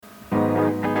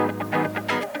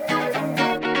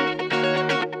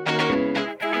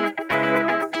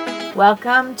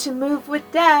Welcome to Move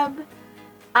with Deb.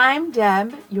 I'm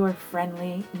Deb, your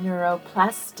friendly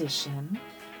neuroplastician,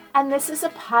 and this is a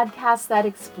podcast that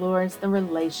explores the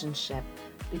relationship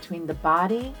between the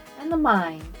body and the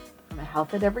mind from a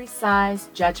health at every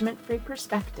size, judgment-free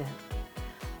perspective.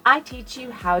 I teach you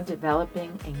how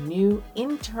developing a new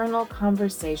internal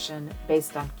conversation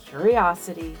based on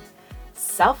curiosity,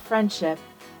 self-friendship,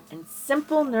 and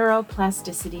simple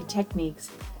neuroplasticity techniques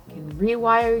can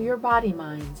rewire your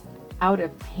body-minds out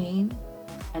of pain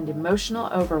and emotional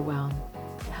overwhelm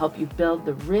to help you build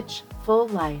the rich, full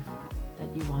life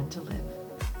that you want to live.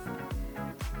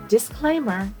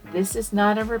 Disclaimer, this is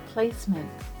not a replacement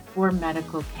for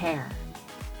medical care.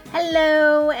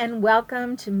 Hello and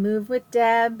welcome to Move with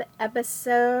Deb,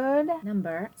 episode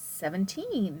number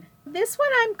 17. This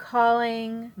one I'm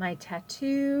calling My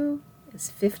Tattoo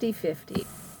is 50-50.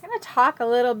 I'm going to talk a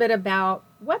little bit about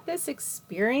what this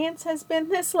experience has been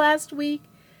this last week,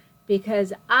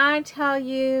 because I tell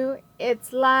you,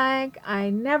 it's like I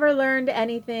never learned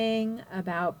anything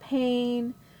about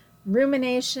pain,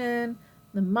 rumination,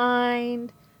 the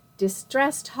mind,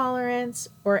 distress tolerance,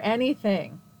 or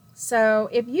anything. So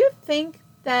if you think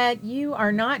that you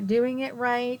are not doing it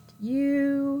right,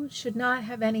 you should not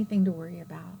have anything to worry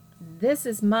about. This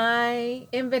is my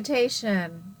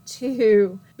invitation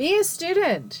to be a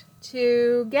student,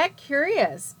 to get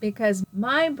curious, because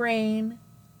my brain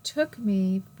took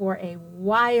me for a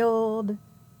wild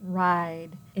ride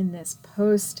in this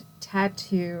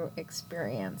post-tattoo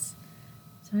experience.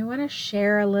 So I want to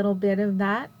share a little bit of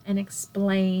that and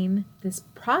explain this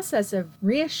process of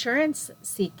reassurance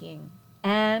seeking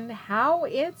and how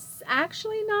it's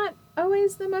actually not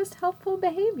always the most helpful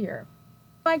behavior.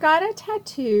 I got a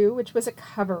tattoo, which was a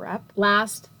cover-up,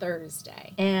 last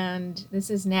Thursday, and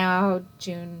this is now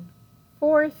June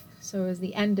 4th, so it was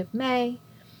the end of May.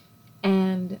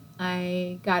 And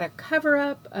I got a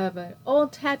cover-up of an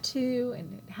old tattoo,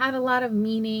 and it had a lot of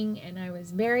meaning, and I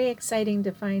was very excited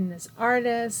to find this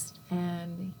artist,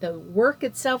 and the work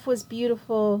itself was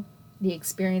beautiful. The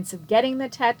experience of getting the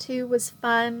tattoo was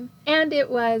fun, and it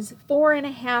was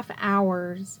 4.5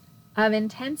 hours of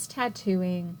intense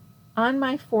tattooing on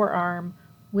my forearm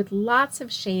with lots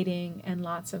of shading and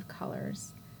lots of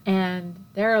colors. And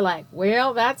they're like,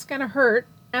 well, that's going to hurt.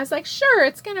 I was like, sure,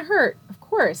 it's going to hurt. Of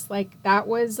course, like that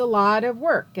was a lot of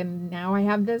work. And now I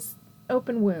have this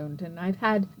open wound, and I've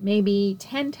had maybe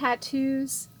 10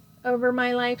 tattoos over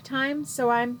my lifetime. So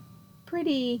I'm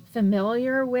pretty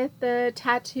familiar with the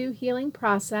tattoo healing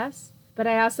process. But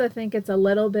I also think it's a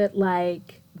little bit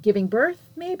like giving birth,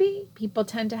 maybe. People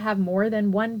tend to have more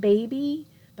than one baby.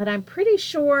 But I'm pretty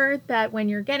sure that when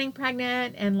you're getting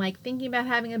pregnant and like thinking about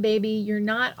having a baby, you're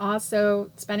not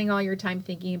also spending all your time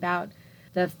thinking about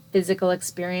the physical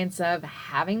experience of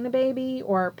having the baby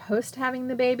or post having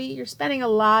the baby. You're spending a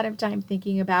lot of time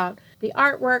thinking about the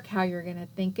artwork, how you're going to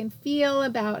think and feel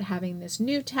about having this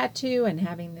new tattoo and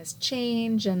having this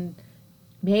change, and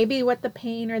maybe what the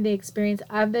pain or the experience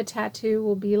of the tattoo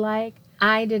will be like.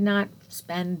 I did not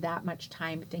spend that much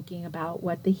time thinking about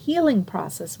what the healing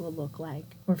process will look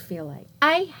like or feel like.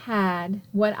 I had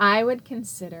what I would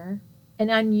consider an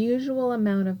unusual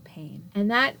amount of pain, and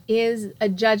that is a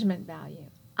judgment value.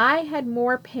 I had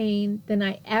more pain than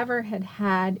I ever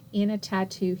had in a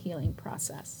tattoo healing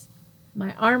process.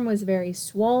 My arm was very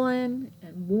swollen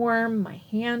and warm. My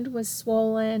hand was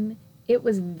swollen. It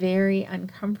was very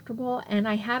uncomfortable, and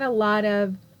I had a lot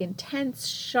of intense,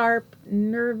 sharp,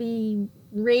 nervy,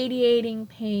 radiating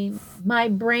pain. My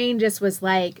brain just was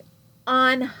like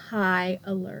on high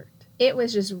alert. It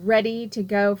was just ready to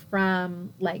go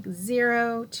from like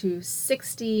 0 to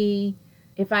 60.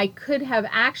 If I could have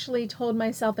actually told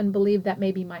myself and believed that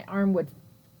maybe my arm would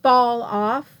fall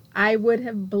off, I would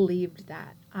have believed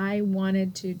that. I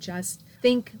wanted to just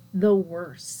think the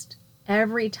worst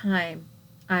every time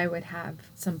I would have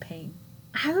some pain.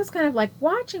 I was kind of like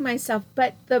watching myself,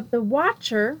 but the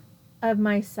watcher of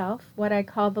myself, what I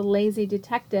call the lazy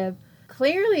detective,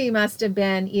 clearly must have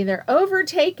been either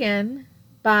overtaken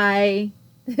by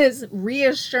this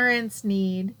reassurance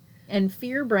need and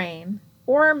fear brain,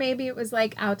 or maybe it was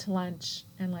like out to lunch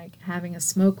and like having a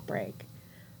smoke break.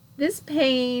 This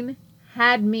pain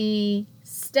had me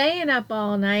staying up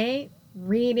all night,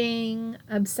 reading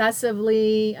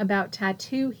obsessively about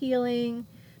tattoo healing.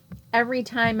 Every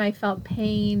time I felt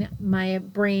pain, my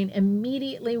brain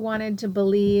immediately wanted to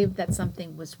believe that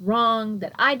something was wrong,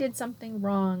 that I did something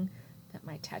wrong, that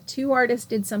my tattoo artist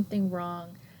did something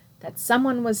wrong, that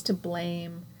someone was to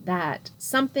blame, that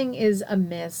something is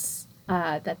amiss,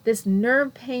 that this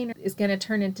nerve pain is going to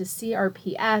turn into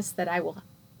CRPS, that I will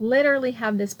literally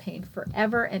have this pain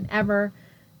forever and ever.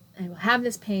 I will have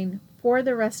this pain for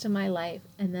the rest of my life,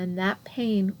 and then that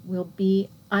pain will be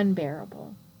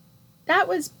unbearable. That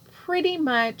was pretty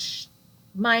much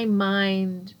my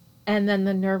mind and then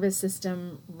the nervous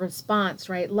system response,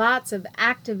 right? Lots of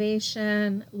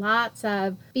activation, lots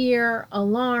of fear,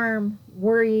 alarm,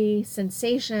 worry,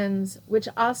 sensations, which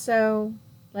also,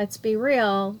 let's be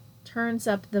real, turns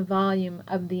up the volume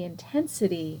of the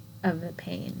intensity of the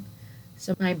pain.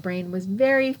 So my brain was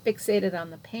very fixated on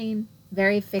the pain,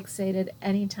 very fixated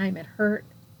anytime it hurt.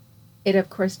 It, of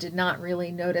course, did not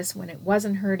really notice when it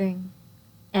wasn't hurting,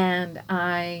 and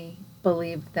I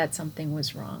believed that something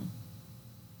was wrong.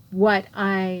 What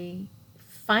I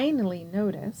finally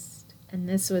noticed, and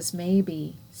this was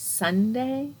maybe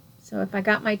Sunday, so if I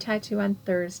got my tattoo on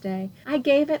Thursday, I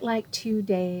gave it like 2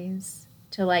 days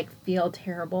to feel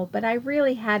terrible, but I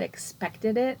really had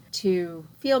expected it to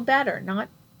feel better, not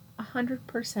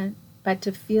 100%, but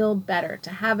to feel better, to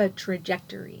have a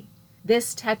trajectory.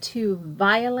 This tattoo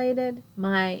violated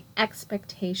my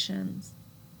expectations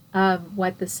of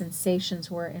what the sensations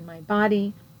were in my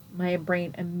body. My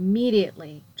brain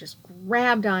immediately just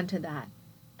grabbed onto that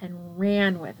and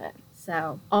ran with it.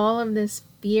 So all of this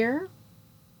fear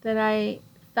that I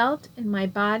felt in my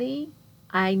body,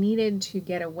 I needed to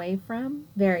get away from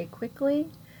very quickly.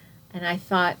 And I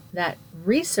thought that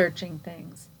researching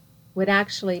things would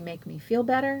actually make me feel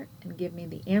better and give me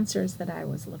the answers that I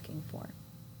was looking for.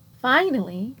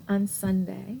 Finally, on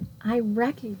Sunday, I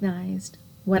recognized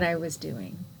what I was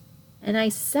doing. And I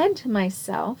said to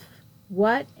myself,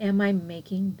 what am I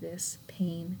making this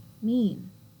pain mean?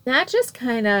 That just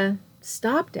kind of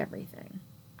stopped everything.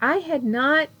 I had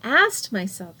not asked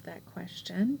myself that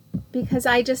question because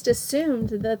I just assumed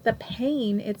that the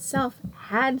pain itself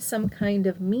had some kind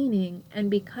of meaning, and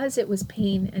because it was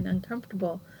pain and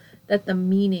uncomfortable, that the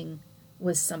meaning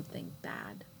was something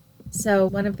bad. So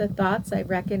one of the thoughts I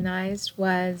recognized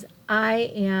was,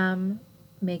 I am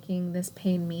making this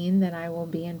pain mean that I will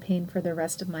be in pain for the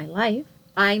rest of my life.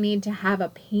 I need to have a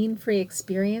pain-free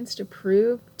experience to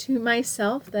prove to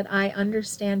myself that I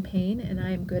understand pain and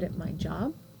I am good at my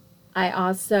job. I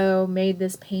also made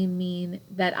this pain mean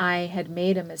that I had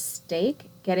made a mistake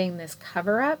getting this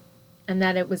cover-up, and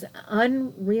that it was an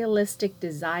unrealistic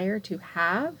desire to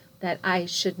have, that I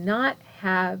should not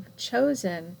have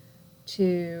chosen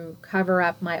to cover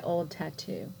up my old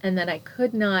tattoo, and that I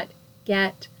could not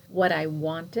get what I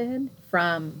wanted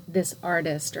from this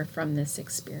artist or from this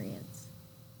experience.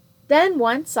 Then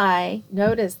once I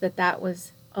noticed that that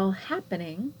was all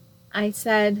happening, I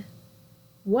said,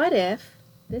 what if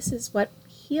this is what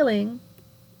healing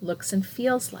looks and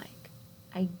feels like?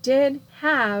 I did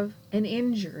have an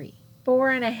injury.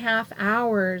 4.5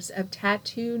 hours of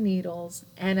tattoo needles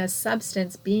and a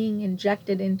substance being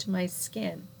injected into my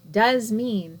skin does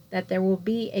mean that there will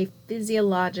be a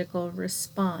physiological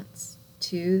response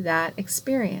to that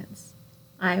experience.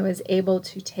 I was able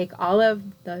to take all of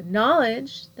the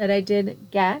knowledge that I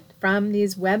did get from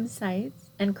these websites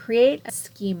and create a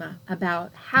schema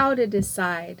about how to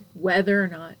decide whether or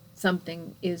not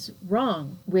something is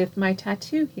wrong with my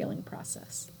tattoo healing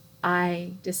process.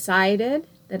 I decided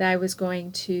that I was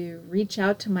going to reach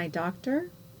out to my doctor,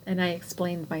 and I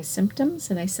explained my symptoms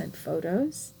and I sent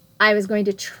photos. I was going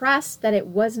to trust that it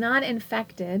was not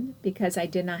infected because I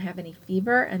did not have any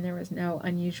fever and there was no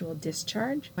unusual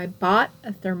discharge. I bought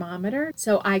a thermometer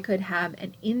so I could have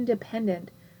an independent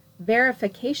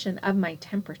verification of my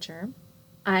temperature.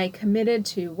 I committed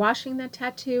to washing the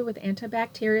tattoo with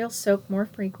antibacterial soap more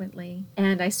frequently,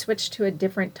 and I switched to a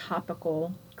different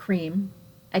topical cream.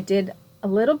 I did a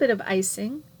little bit of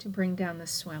icing to bring down the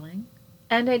swelling,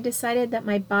 and I decided that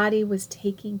my body was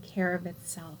taking care of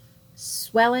itself.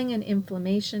 Swelling and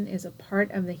inflammation is a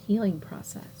part of the healing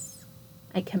process.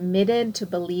 I committed to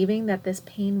believing that this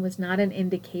pain was not an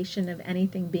indication of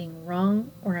anything being wrong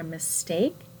or a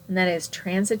mistake, and that it is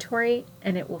transitory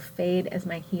and it will fade as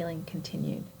my healing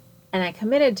continued. And I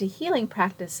committed to healing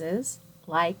practices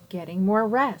like getting more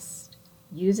rest,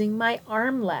 using my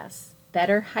arm less,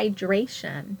 better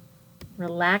hydration,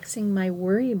 relaxing my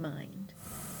worry mind.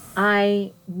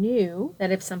 I knew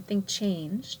that if something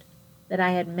changed, that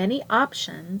I had many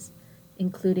options,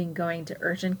 including going to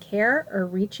urgent care or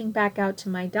reaching back out to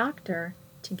my doctor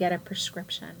to get a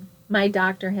prescription. My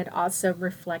doctor had also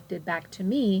reflected back to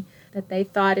me that they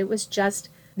thought it was just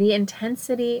the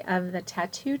intensity of the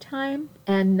tattoo time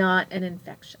and not an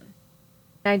infection.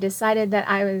 I decided that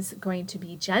I was going to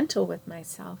be gentle with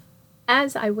myself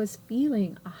as I was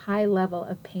feeling a high level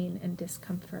of pain and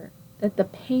discomfort, that the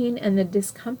pain and the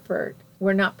discomfort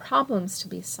were not problems to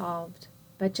be solved,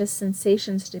 but just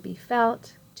sensations to be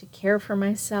felt, to care for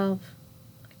myself.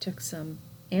 I took some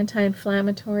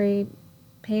anti-inflammatory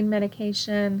pain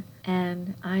medication,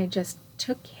 and I just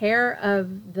took care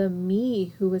of the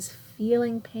me who was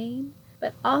feeling pain,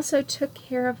 but also took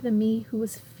care of the me who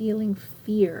was feeling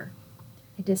fear.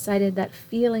 I decided that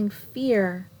feeling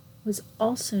fear was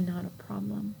also not a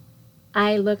problem.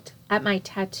 I looked at my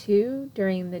tattoo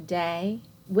during the day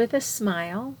with a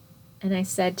smile, and I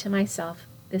said to myself,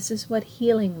 this is what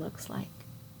healing looks like.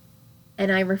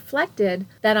 And I reflected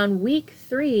that on week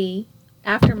 3,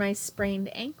 after my sprained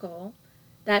ankle,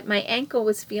 that my ankle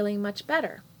was feeling much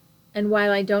better. And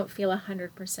while I don't feel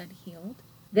 100% healed,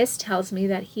 this tells me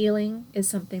that healing is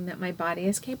something that my body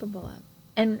is capable of.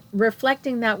 And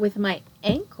reflecting that with my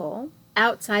ankle,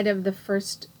 outside of the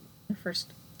first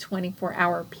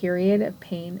 24-hour period of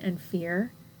pain and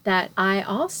fear, that I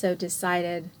also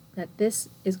decided that this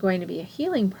is going to be a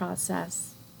healing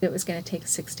process. It was going to take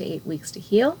 6 to 8 weeks to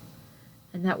heal,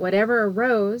 and that whatever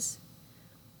arose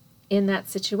in that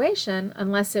situation,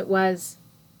 unless it was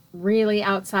really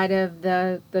outside of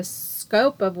the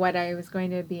scope of what I was going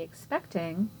to be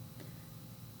expecting,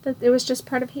 that it was just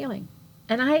part of healing.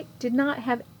 And I did not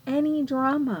have any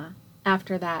drama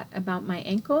after that about my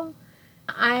ankle.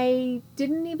 I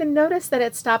didn't even notice that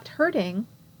it stopped hurting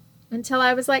until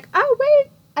I was like, oh,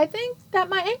 wait, I think that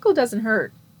my ankle doesn't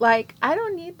hurt. Like, I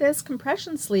don't need this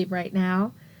compression sleeve right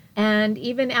now. And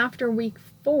even after week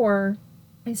 4,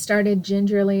 I started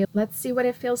gingerly, let's see what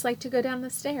it feels like to go down the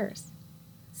stairs.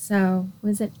 So it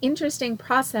was an interesting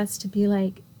process to be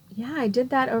like, yeah, I did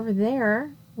that over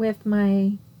there with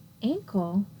my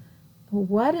ankle. But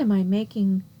what am I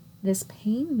making this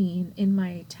pain mean in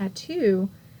my tattoo?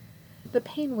 The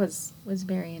pain was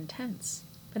very intense.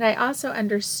 But I also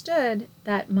understood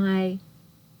that my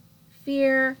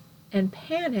fear and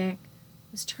panic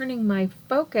was turning my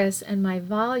focus and my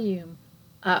volume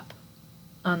up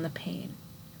on the pain.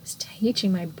 I was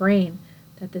teaching my brain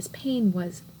that this pain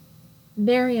was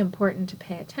very important to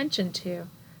pay attention to,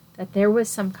 that there was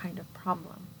some kind of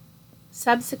problem.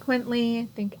 Subsequently, I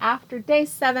think after day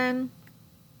 7,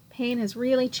 pain has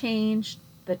really changed.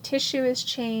 The tissue has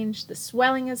changed. The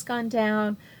swelling has gone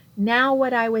down. Now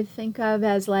what I would think of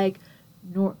as like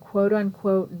quote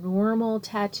unquote normal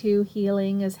tattoo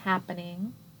healing is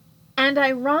happening. And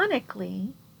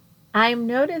ironically, I'm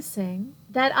noticing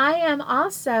that I am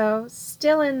also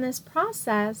still in this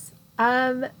process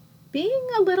of being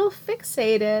a little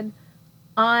fixated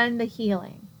on the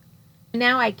healing.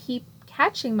 Now I keep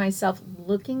catching myself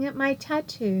looking at my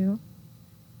tattoo,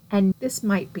 and this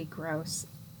might be gross,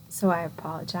 so I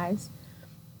apologize.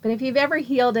 But if you've ever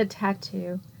healed a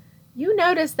tattoo, you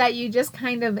notice that you just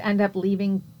kind of end up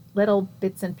leaving little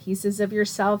bits and pieces of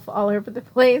yourself all over the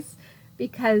place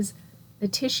because the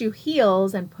tissue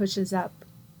heals and pushes up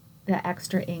the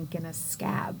extra ink in a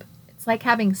scab. It's like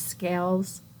having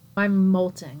scales. I'm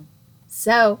molting.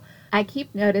 So I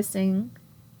keep noticing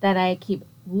that I keep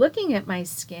looking at my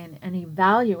skin and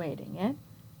evaluating it,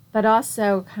 but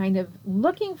also kind of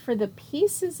looking for the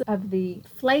pieces of the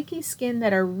flaky skin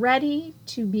that are ready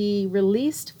to be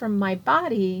released from my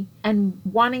body and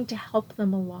wanting to help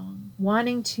them along,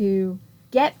 wanting to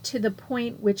get to the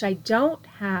point which I don't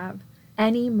have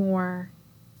any more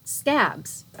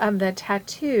scabs of the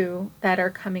tattoo that are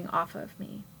coming off of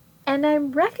me. And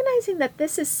I'm recognizing that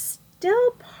this is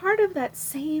still part of that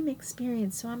same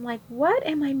experience. So I'm like, what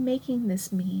am I making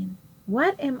this mean?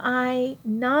 What am I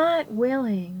not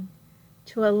willing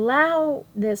to allow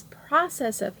this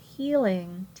process of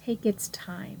healing take its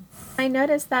time? I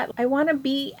notice that I want to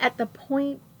be at the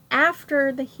point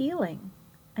after the healing.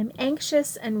 I'm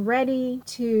anxious and ready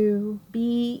to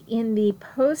be in the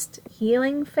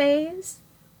post-healing phase,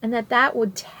 and that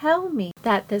would tell me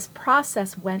that this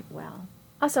process went well.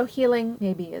 Also, healing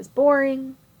maybe is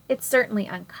boring. It's certainly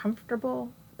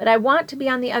uncomfortable, but I want to be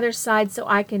on the other side so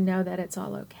I can know that it's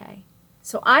all okay.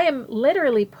 So I am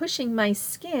literally pushing my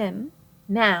skin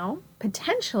now,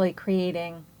 potentially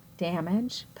creating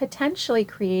damage, potentially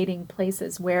creating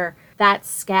places where that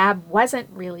scab wasn't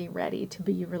really ready to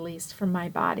be released from my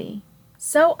body.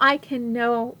 So I can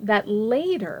know that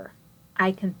later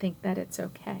I can think that it's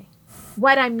okay.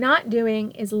 What I'm not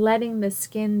doing is letting the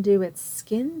skin do its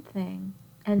skin thing.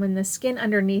 And when the skin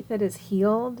underneath it is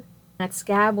healed, that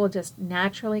scab will just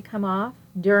naturally come off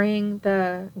during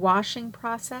the washing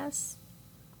process.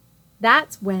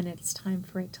 That's when it's time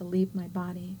for it to leave my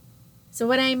body. So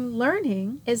what I'm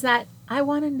learning is that I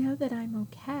want to know that I'm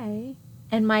okay.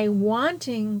 And my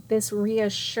wanting this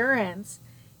reassurance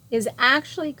is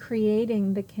actually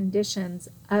creating the conditions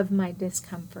of my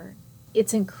discomfort.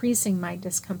 It's increasing my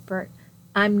discomfort.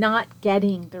 I'm not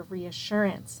getting the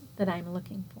reassurance that I'm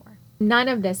looking for. None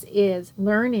of this is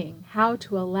learning how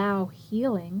to allow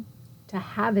healing to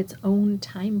have its own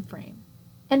time frame.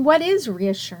 And what is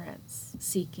reassurance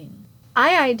seeking?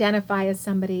 I identify as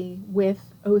somebody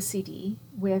with OCD,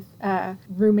 with a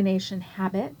rumination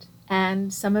habit,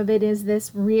 and some of it is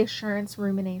this reassurance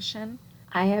rumination.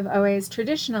 I have always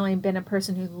traditionally been a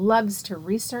person who loves to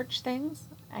research things,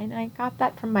 and I got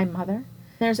that from my mother.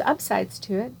 There's upsides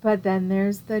to it, but then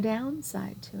there's the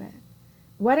downside to it.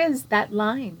 What is that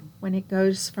line when it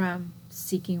goes from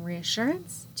seeking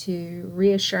reassurance to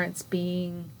reassurance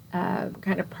being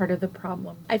kind of part of the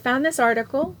problem? I found this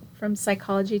article from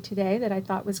Psychology Today that I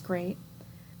thought was great.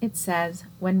 It says,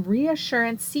 when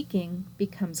reassurance seeking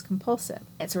becomes compulsive.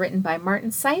 It's written by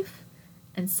Martin Seif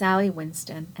and Sally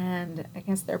Winston, and I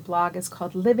guess their blog is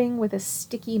called Living with a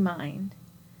Sticky Mind.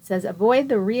 It says, avoid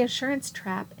the reassurance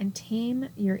trap and tame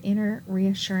your inner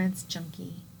reassurance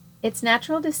junkie. It's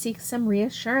natural to seek some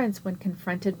reassurance when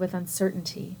confronted with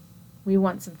uncertainty. We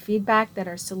want some feedback that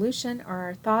our solution or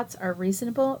our thoughts are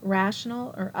reasonable,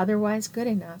 rational, or otherwise good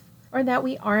enough, or that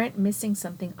we aren't missing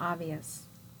something obvious.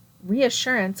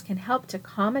 Reassurance can help to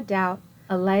calm a doubt,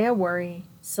 allay a worry,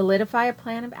 solidify a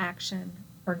plan of action,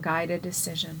 or guide a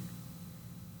decision.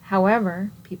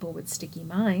 However, people with sticky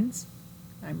minds,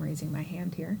 I'm raising my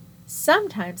hand here,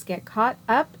 sometimes get caught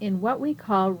up in what we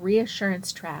call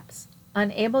reassurance traps,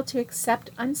 unable to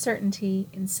accept uncertainty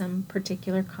in some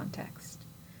particular context.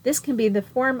 This can be the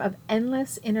form of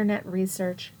endless internet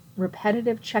research,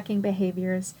 repetitive checking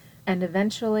behaviors, and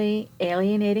eventually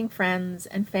alienating friends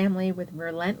and family with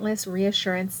relentless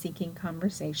reassurance-seeking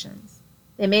conversations.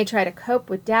 They may try to cope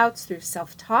with doubts through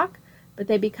self-talk, but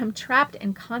they become trapped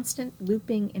in constant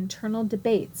looping internal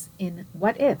debates in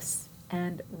what-ifs,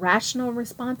 and rational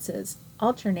responses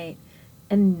alternate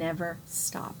and never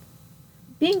stop.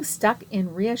 Being stuck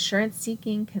in reassurance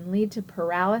seeking can lead to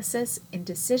paralysis in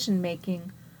decision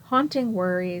making, haunting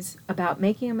worries about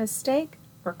making a mistake,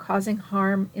 or causing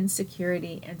harm,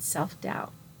 insecurity, and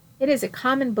self-doubt. It is a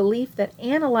common belief that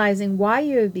analyzing why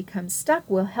you have become stuck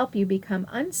will help you become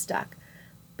unstuck,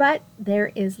 but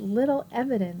there is little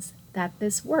evidence that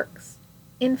this works.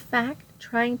 In fact,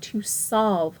 trying to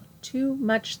solve too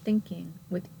much thinking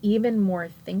with even more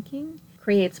thinking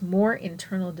creates more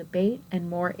internal debate and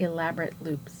more elaborate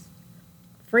loops.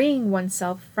 Freeing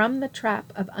oneself from the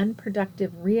trap of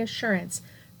unproductive reassurance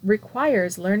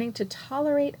requires learning to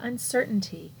tolerate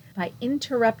uncertainty by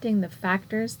interrupting the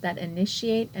factors that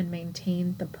initiate and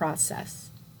maintain the process.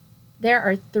 There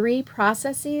are 3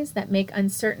 processes that make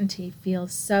uncertainty feel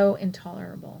so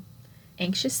intolerable.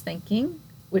 Anxious thinking,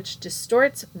 which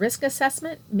distorts risk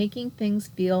assessment, making things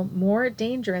feel more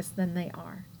dangerous than they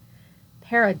are.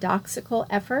 Paradoxical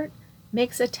effort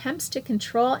makes attempts to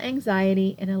control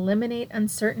anxiety and eliminate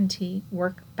uncertainty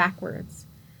work backwards.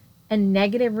 And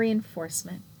negative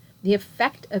reinforcement, the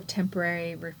effect of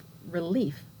temporary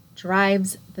relief,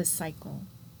 drives the cycle.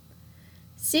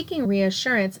 Seeking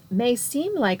reassurance may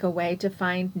seem like a way to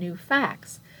find new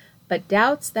facts, but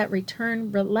doubts that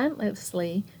return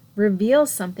relentlessly reveal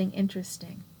something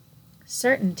interesting.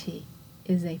 Certainty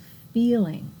is a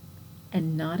feeling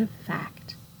and not a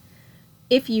fact.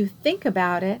 If you think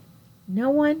about it, no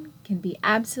one can be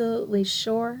absolutely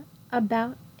sure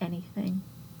about anything.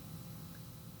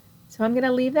 So I'm going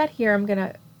to leave that here. I'm going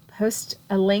to post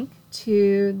a link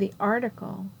to the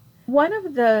article. One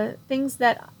of the things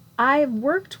that I've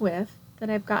worked with that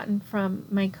I've gotten from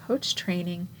my coach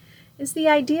training is the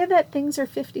idea that things are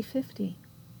 50-50.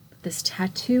 This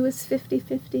tattoo is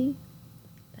 50-50.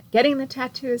 Getting the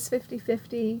tattoo is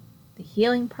 50-50. The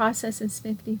healing process is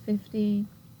 50-50.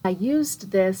 I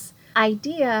used this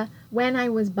idea when I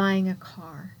was buying a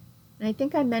car. And I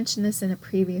think I mentioned this in a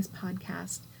previous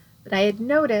podcast, but I had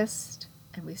noticed,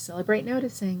 and we celebrate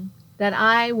noticing, that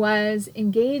I was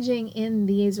engaging in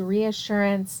these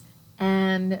reassurance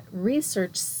and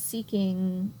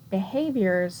research-seeking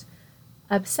behaviors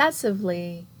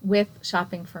obsessively with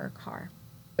shopping for a car.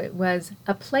 It was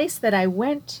a place that I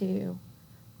went to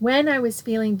when I was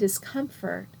feeling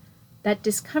discomfort. That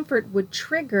discomfort would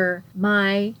trigger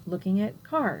my looking at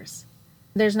cars.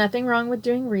 There's nothing wrong with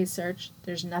doing research.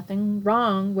 There's nothing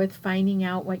wrong with finding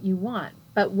out what you want.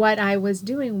 But what I was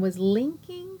doing was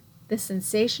linking the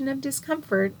sensation of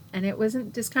discomfort, and it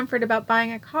wasn't discomfort about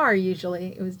buying a car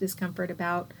usually. It was discomfort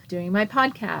about doing my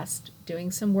podcast,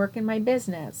 doing some work in my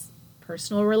business,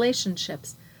 personal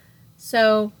relationships.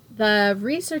 So the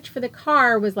research for the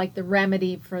car was like the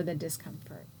remedy for the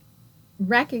discomfort.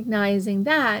 Recognizing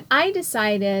that, I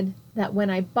decided that when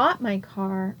I bought my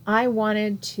car, I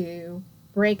wanted to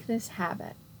break this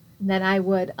habit, that I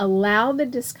would allow the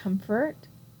discomfort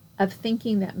of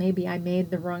thinking that maybe I made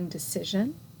the wrong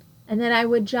decision, and then I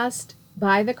would just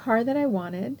buy the car that I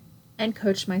wanted and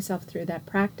coached myself through that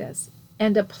practice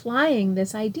and applying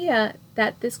this idea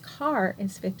that this car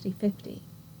is 50-50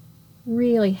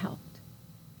 really helped.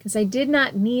 Because I did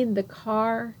not need the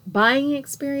car buying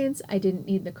experience. I didn't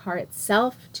need the car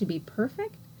itself to be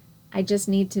perfect. I just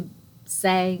need to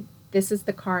say, this is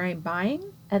the car I'm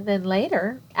buying. And then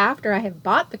later, after I have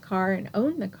bought the car and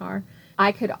owned the car,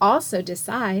 I could also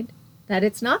decide that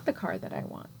it's not the car that I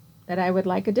want, that I would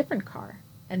like a different car.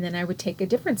 And then I would take a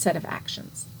different set of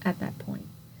actions at that point.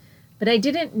 But I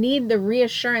didn't need the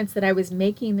reassurance that I was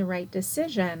making the right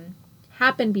decision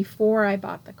happen before I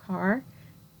bought the car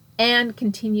and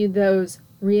continue those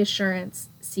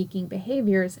reassurance-seeking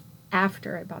behaviors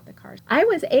after I bought the car. I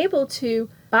was able to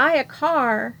buy a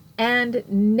car and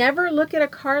never look at a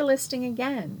car listing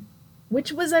again,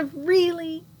 which was a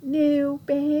really new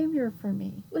behavior for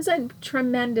me. It was a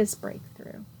tremendous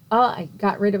breakthrough. I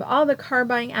got rid of all the car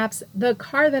buying apps. The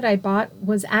car that I bought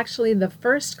was actually the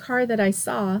first car that I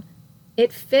saw.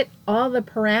 It fit all the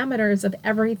parameters of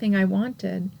everything I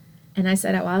wanted. And I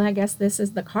said, well, I guess this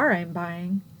is the car I'm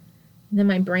buying. And then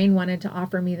my brain wanted to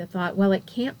offer me the thought, well, it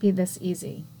can't be this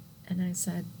easy. And I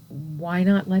said, why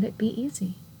not let it be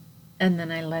easy? And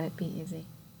then I let it be easy.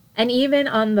 And even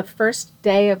on the first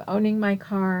day of owning my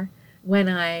car, when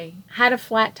I had a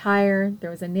flat tire, there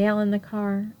was a nail in the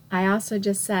car, I also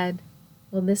just said,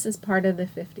 well, this is part of the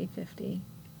 50-50,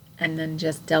 and then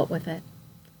just dealt with it.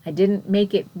 I didn't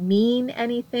make it mean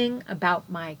anything about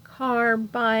my car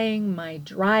buying, my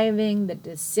driving, the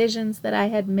decisions that I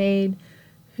had made,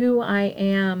 who I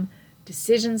am,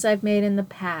 decisions I've made in the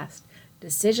past,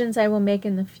 decisions I will make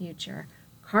in the future,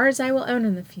 cars I will own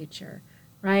in the future,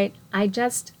 right? I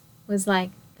just was like,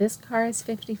 this car is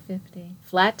 50-50.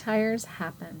 Flat tires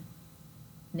happen.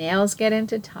 Nails get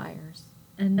into tires.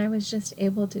 And I was just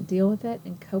able to deal with it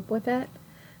and cope with it,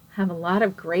 have a lot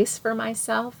of grace for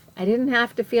myself. I didn't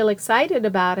have to feel excited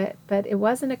about it, but it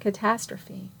wasn't a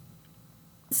catastrophe.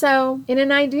 So in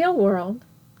an ideal world,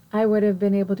 I would have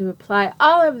been able to apply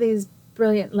all of these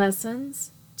brilliant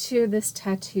lessons to this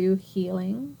tattoo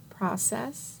healing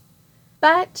process.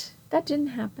 But that didn't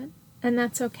happen, and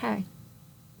that's okay.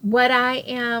 What I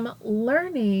am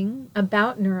learning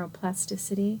about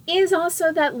neuroplasticity is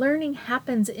also that learning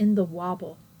happens in the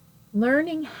wobble.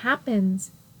 Learning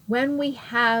happens when we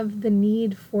have the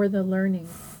need for the learning.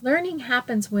 Learning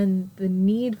happens when the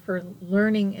need for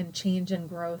learning and change and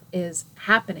growth is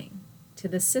happening to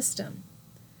the system.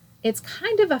 It's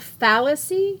kind of a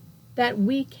fallacy that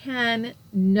we can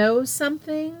know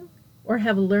something or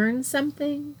have learned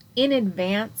something in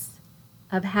advance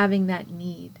of having that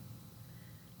need.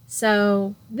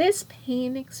 So this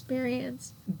pain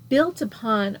experience built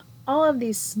upon all of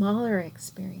these smaller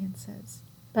experiences,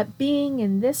 but being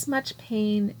in this much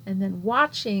pain and then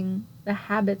watching the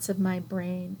habits of my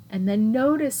brain and then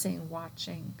noticing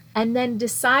watching and then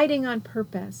deciding on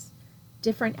purpose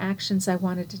different actions I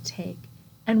wanted to take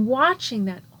and watching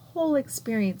that whole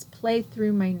experience play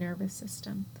through my nervous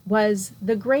system was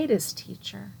the greatest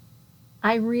teacher.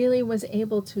 I really was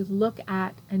able to look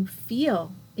at and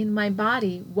feel in my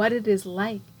body what it is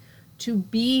like to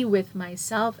be with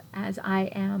myself as I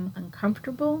am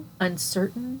uncomfortable,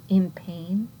 uncertain, in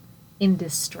pain, in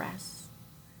distress.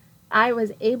 I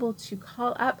was able to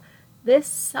call up this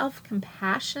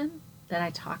self-compassion that I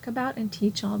talk about and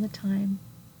teach all the time.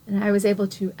 And I was able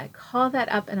to call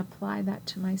that up and apply that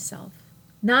to myself.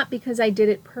 Not because I did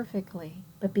it perfectly,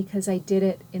 but because I did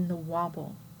it in the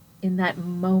wobble, in that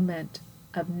moment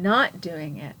of not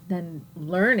doing it, then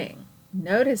learning,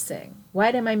 noticing,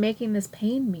 what am I making this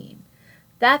pain mean?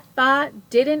 That thought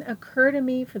didn't occur to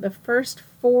me for the first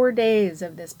 4 days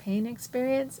of this pain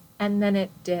experience, and then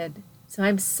it did. So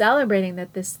I'm celebrating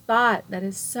that this thought that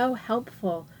is so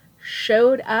helpful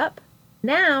showed up.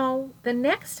 Now, the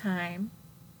next time,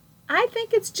 I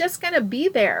think it's just going to be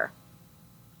there.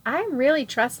 I'm really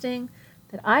trusting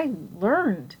that I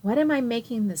learned what am I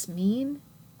making this mean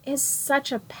is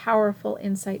such a powerful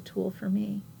insight tool for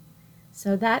me.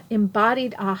 So that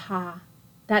embodied aha,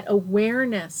 that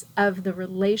awareness of the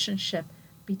relationship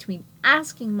between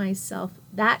asking myself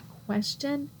that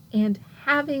question and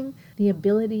having the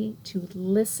ability to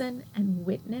listen and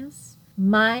witness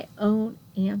my own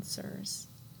answers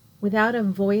without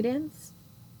avoidance,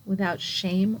 without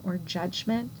shame or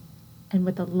judgment, and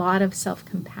with a lot of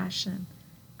self-compassion.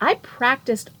 I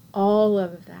practiced all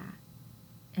of that,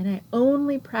 and I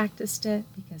only practiced it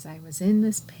because I was in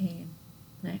this pain.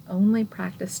 And I only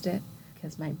practiced it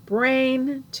because my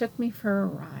brain took me for a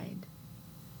ride.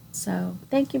 So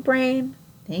thank you, brain.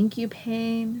 Thank you,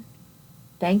 pain.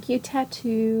 Thank you,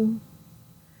 tattoo.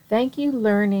 Thank you,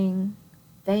 learning.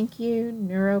 Thank you,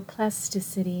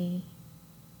 neuroplasticity.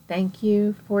 thank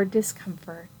you for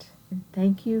discomfort. And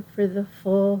thank you for the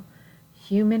full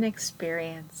human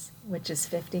experience, which is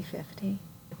 50-50.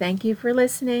 Thank you for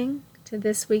listening to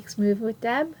this week's Move with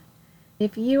Deb.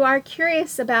 If you are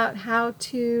curious about how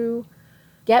to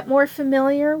get more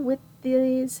familiar with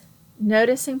these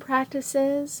noticing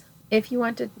practices, if you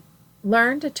want to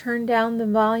learn to turn down the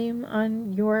volume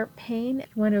on your pain, if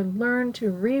you want to learn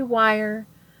to rewire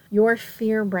your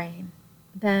fear brain,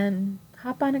 then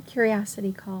hop on a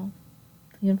curiosity call.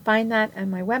 You can find that at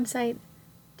my website,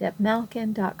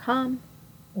 debmalkin.com,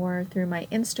 or through my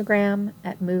Instagram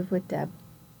at Move with Deb.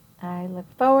 I look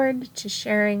forward to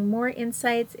sharing more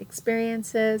insights,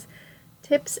 experiences,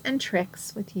 tips, and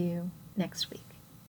tricks with you next week.